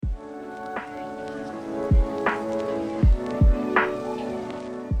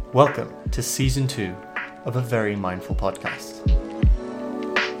Welcome to Season 2 of A Very Mindful Podcast.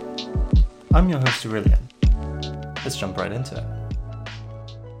 I'm your host Aurelian. Let's jump right into it.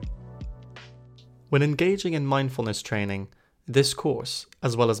 When engaging in mindfulness training, this course,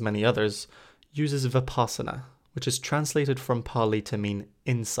 as well as many others, uses Vipassana, which is translated from Pali to mean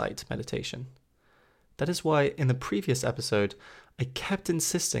insight meditation. That is why in the previous episode, I kept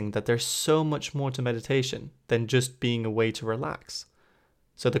insisting that there's so much more to meditation than just being a way to relax.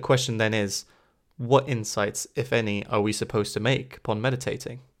 So the question then is, what insights, if any, are we supposed to make upon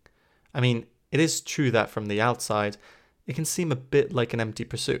meditating? I mean, it is true that from the outside, it can seem a bit like an empty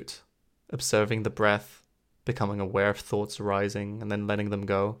pursuit, observing the breath, becoming aware of thoughts arising and then letting them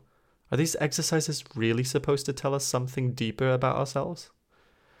go. Are these exercises really supposed to tell us something deeper about ourselves?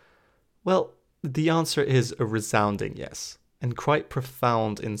 Well, the answer is a resounding yes, and quite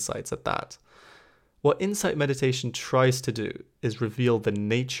profound insights at that. What insight meditation tries to do is reveal the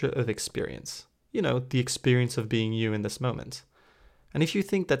nature of experience. The experience of being you in this moment. And if you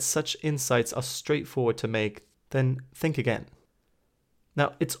think that such insights are straightforward to make, then think again.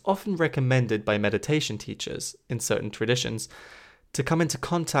 Now, it's often recommended by meditation teachers in certain traditions to come into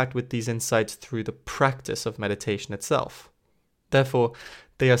contact with these insights through the practice of meditation itself. Therefore,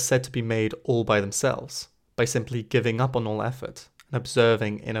 they are said to be made all by themselves, by simply giving up on all effort and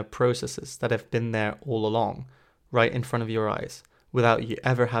observing inner processes that have been there all along, right in front of your eyes, without you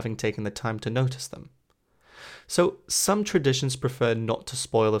ever having taken the time to notice them. So some traditions prefer not to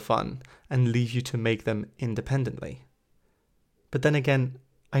spoil the fun and leave you to make them independently. But then again,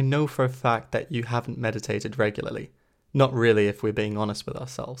 I know for a fact that you haven't meditated regularly. Not really, if we're being honest with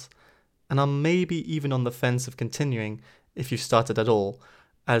ourselves. And are maybe even on the fence of continuing if you started at all,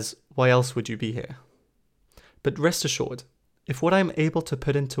 as why else would you be here? But rest assured, if what I'm able to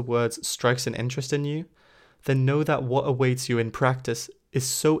put into words strikes an interest in you, then know that what awaits you in practice is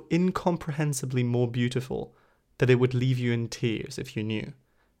so incomprehensibly more beautiful that it would leave you in tears if you knew.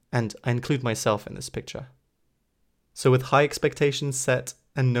 And I include myself in this picture. So with high expectations set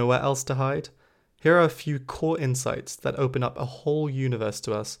and nowhere else to hide, here are a few core insights that open up a whole universe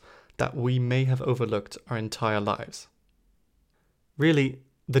to us that we may have overlooked our entire lives. Really,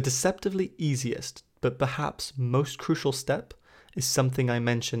 the deceptively easiest, but perhaps most crucial step is something I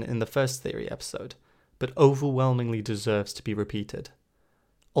mentioned in the first theory episode, but overwhelmingly deserves to be repeated.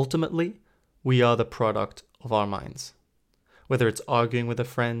 Ultimately, we are the product of our minds. Whether it's arguing with a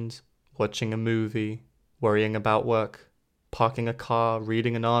friend, watching a movie, worrying about work, parking a car,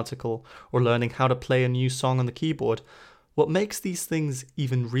 reading an article, or learning how to play a new song on the keyboard, what makes these things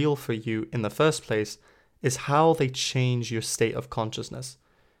even real for you in the first place is how they change your state of consciousness.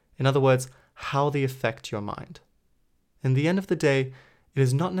 In other words, how they affect your mind. In the end of the day, it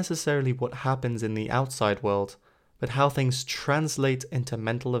is not necessarily what happens in the outside world, but how things translate into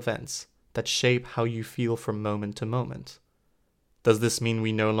mental events that shape how you feel from moment to moment. Does this mean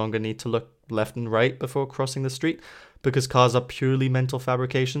we no longer need to look left and right before crossing the street because cars are purely mental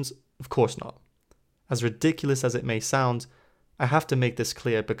fabrications? Of course not. As ridiculous as it may sound, I have to make this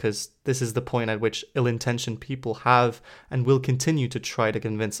clear because this is the point at which ill-intentioned people have and will continue to try to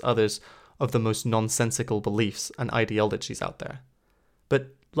convince others of the most nonsensical beliefs and ideologies out there.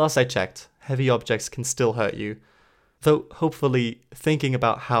 But last I checked, heavy objects can still hurt you, though hopefully thinking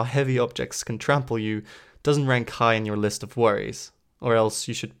about how heavy objects can trample you doesn't rank high in your list of worries, or else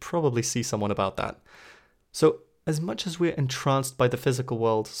you should probably see someone about that. So, as much as we're entranced by the physical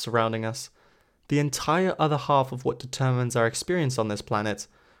world surrounding us, the entire other half of what determines our experience on this planet,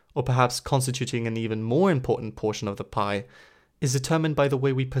 or perhaps constituting an even more important portion of the pie, is determined by the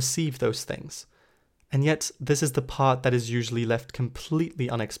way we perceive those things. And yet, this is the part that is usually left completely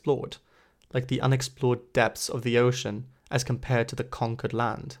unexplored, like the unexplored depths of the ocean as compared to the conquered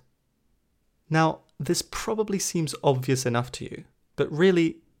land. Now, this probably seems obvious enough to you, but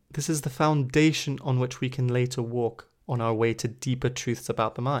really, this is the foundation on which we can later walk on our way to deeper truths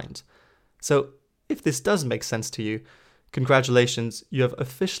about the mind. So, if this does make sense to you, congratulations, you have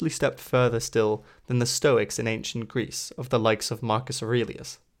officially stepped further still than the Stoics in ancient Greece of the likes of Marcus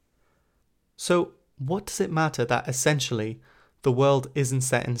Aurelius. So, what does it matter that essentially the world isn't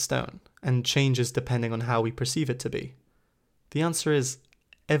set in stone and changes depending on how we perceive it to be? The answer is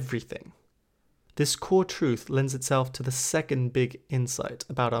everything. This core truth lends itself to the second big insight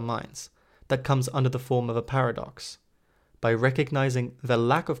about our minds that comes under the form of a paradox. By recognizing the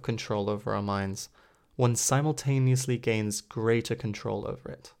lack of control over our minds, one simultaneously gains greater control over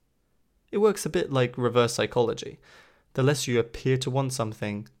it. It works a bit like reverse psychology. The less you appear to want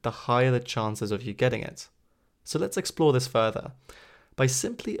something, the higher the chances of you getting it. So let's explore this further. By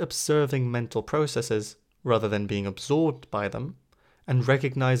simply observing mental processes, rather than being absorbed by them, and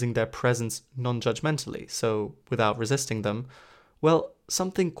recognizing their presence non-judgmentally, so without resisting them, well,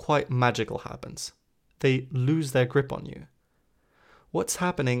 something quite magical happens. They lose their grip on you. What's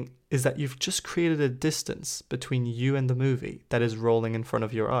happening is that you've just created a distance between you and the movie that is rolling in front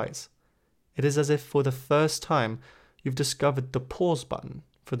of your eyes. It is as if for the first time you've discovered the pause button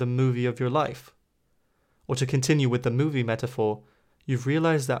for the movie of your life. Or to continue with the movie metaphor, you've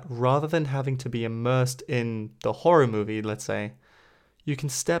realized that rather than having to be immersed in the horror movie, let's say, you can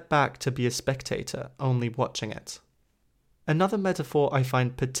step back to be a spectator, only watching it. Another metaphor I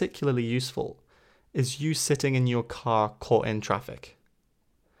find particularly useful is you sitting in your car caught in traffic.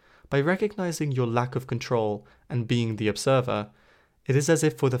 By recognizing your lack of control and being the observer, it is as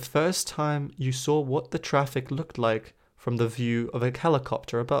if for the first time you saw what the traffic looked like from the view of a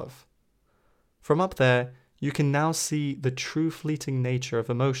helicopter above. From up there, you can now see the true fleeting nature of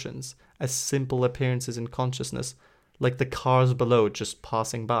emotions as simple appearances in consciousness, like the cars below just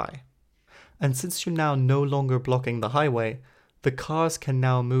passing by. And since you're now no longer blocking the highway, the cars can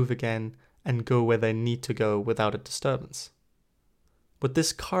now move again and go where they need to go without a disturbance. What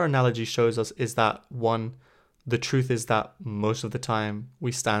this car analogy shows us is that, 1, the truth is that most of the time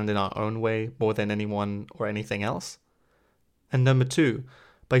we stand in our own way more than anyone or anything else. And number 2,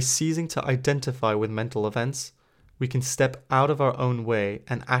 by ceasing to identify with mental events, we can step out of our own way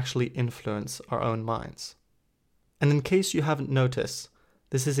and actually influence our own minds. And in case you haven't noticed,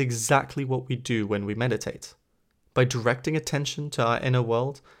 this is exactly what we do when we meditate. By directing attention to our inner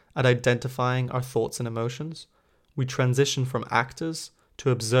world and identifying our thoughts and emotions, we transition from actors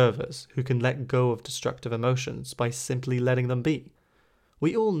to observers who can let go of destructive emotions by simply letting them be.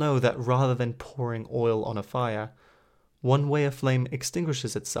 We all know that rather than pouring oil on a fire, one way a flame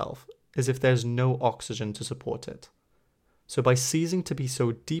extinguishes itself is if there's no oxygen to support it. So by ceasing to be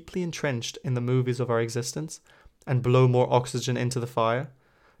so deeply entrenched in the movies of our existence and blow more oxygen into the fire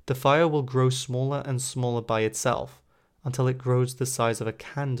will grow smaller and smaller by itself until it grows the size of a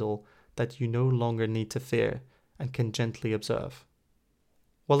candle that you no longer need to fear and can gently observe.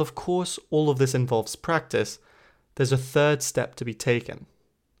 While of course all of this involves practice, there's a third step to be taken.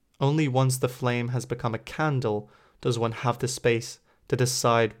 Only once the flame has become a candle does one have the space to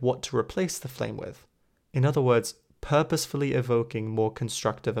decide what to replace the flame with. In other words, purposefully evoking more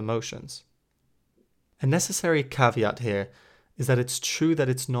constructive emotions. A necessary caveat here is that it's true that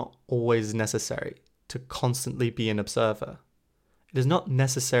it's not always necessary to constantly be an observer. It is not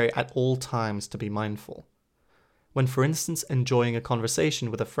necessary at all times to be mindful. When, for instance, enjoying a conversation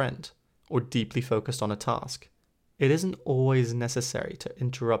with a friend or deeply focused on a task, it isn't always necessary to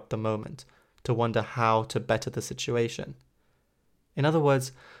interrupt the moment to wonder how to better the situation. In other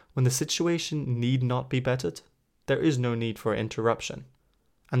words, when the situation need not be bettered, there is no need for interruption.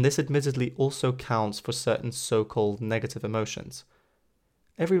 And this admittedly also counts for certain so-called negative emotions.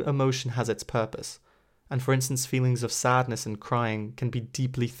 Every emotion has its purpose, and for instance, feelings of sadness and crying can be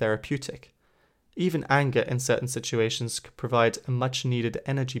deeply therapeutic. Even anger in certain situations could provide a much-needed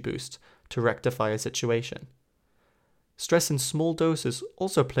energy boost to rectify a situation. Stress in small doses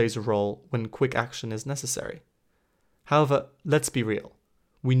also plays a role when quick action is necessary. However, let's be real.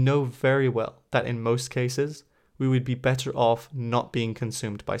 We know very well that in most cases, we would be better off not being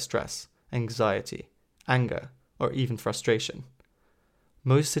consumed by stress, anxiety, anger, or even frustration.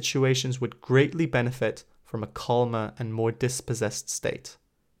 Most situations would greatly benefit from a calmer and more dispossessed state.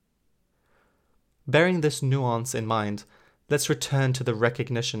 Bearing this nuance in mind, let's return to the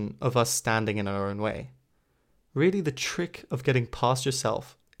recognition of us standing in our own way. Really, the trick of getting past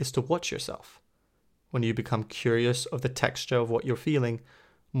yourself is to watch yourself. When you become curious of the texture of what you're feeling,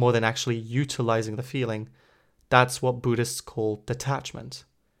 more than actually utilizing the feeling, that's what Buddhists call detachment.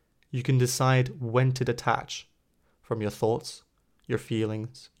 You can decide when to detach from your thoughts, your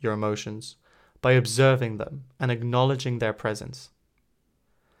feelings, your emotions, by observing them and acknowledging their presence.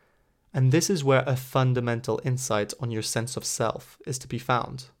 And this is where a fundamental insight on your sense of self is to be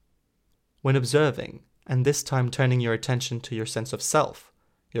found. When observing, and this time turning your attention to your sense of self,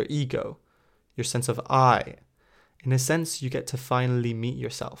 your ego, your sense of I, in a sense you get to finally meet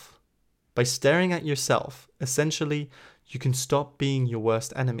yourself. By staring at yourself, essentially, you can stop being your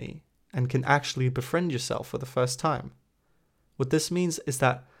worst enemy and can actually befriend yourself for the first time. What this means is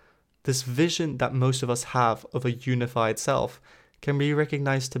that this vision that most of us have of a unified self can be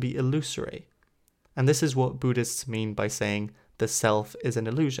recognized to be illusory. And this is what Buddhists mean by saying the self is an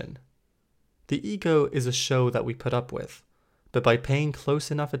illusion. The ego is a show that we put up with, but by paying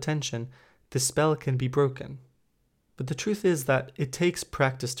close enough attention, the spell can be broken. But the truth is that it takes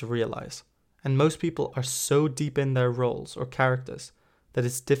practice to realize, and most people are so deep in their roles or characters that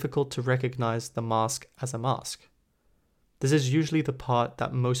it's difficult to recognize the mask as a mask. This is usually the part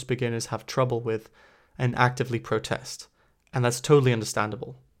that most beginners have trouble with and actively protest, and that's totally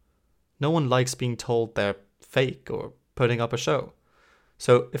understandable. No one likes being told they're fake or putting up a show.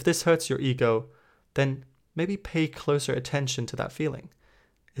 So if this hurts your ego, then maybe pay closer attention to that feeling.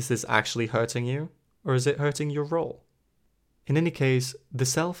 Is this actually hurting you, or is it hurting your role? In any case, the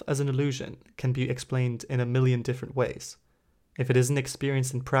self as an illusion can be explained in a million different ways. If it isn't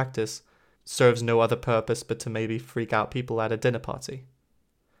experienced in practice, serves no other purpose but to maybe freak out people at a dinner party.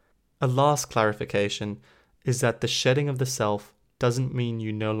 A last clarification is that the shedding of the self doesn't mean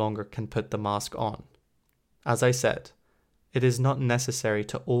you no longer can put the mask on. As I said, it is not necessary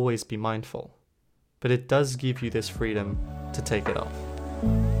to always be mindful, but it does give you this freedom to take it off.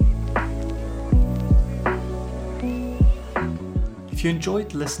 If you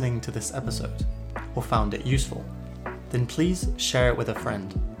enjoyed listening to this episode or found it useful, then please share it with a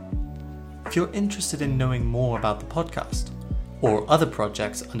friend. If you're interested in knowing more about the podcast or other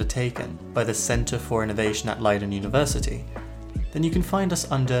projects undertaken by the Center for Innovation at Leiden University, then you can find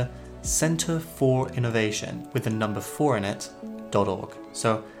us under Center for Innovation with the number 4 in it.org.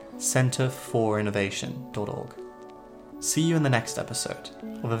 So centerforinnovation.org. See you in the next episode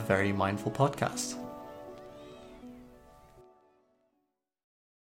of A Very Mindful Podcast.